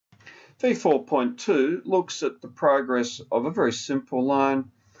V4.2 looks at the progress of a very simple loan,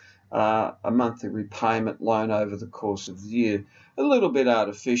 a monthly repayment loan over the course of the year. A little bit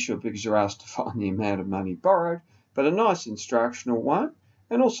artificial because you're asked to find the amount of money borrowed, but a nice instructional one,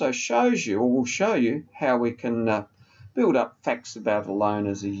 and also shows you, or will show you, how we can build up facts about a loan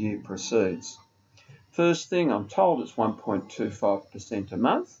as the year proceeds. First thing, I'm told it's 1.25% a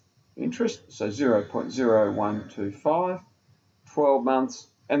month interest, so 0.0125, 12 months,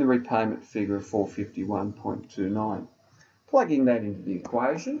 and the repayment figure of 451.29. Plugging that into the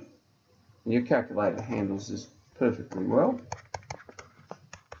equation, and your calculator handles this perfectly well.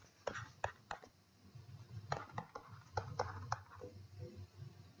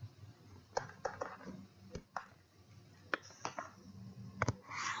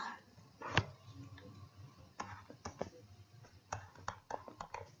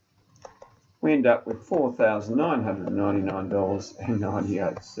 We end up with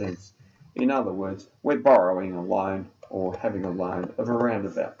 $4,999.98. In other words, we're borrowing a loan or having a loan of around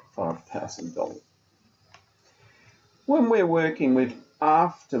about $5,000. When we're working with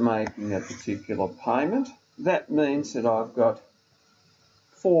after making a particular payment, that means that I've got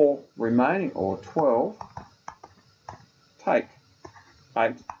 4 remaining, or 12, take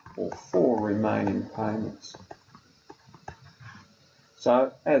 8 or 4 remaining payments.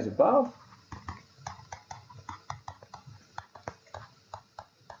 So, as above,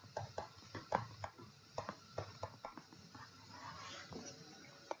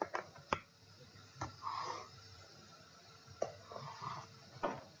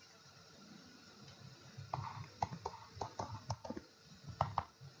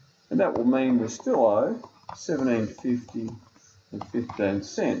 and that will mean we still owe $17.50 and 15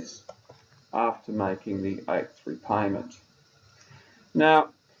 cents after making the 8th repayment.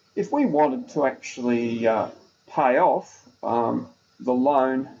 Now, if we wanted to actually pay off the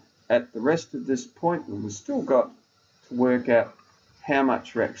loan at the rest of this point, we've still got to work out how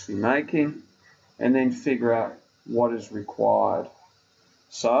much we're actually making and then figure out what is required.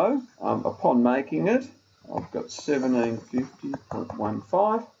 So, upon making it, I've got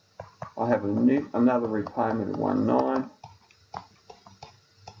 $17.50.15. I have another repayment of 19,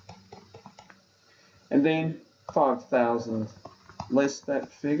 and then 5,000 less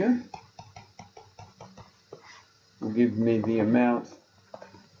that figure will give me the amount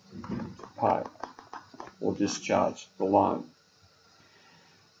to pay or discharge the loan.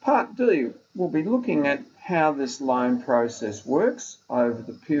 Part D, we'll be looking at how this loan process works over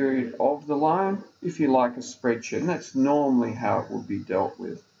the period of the loan, if you like a spreadsheet, and that's normally how it will be dealt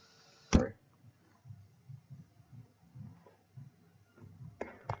with.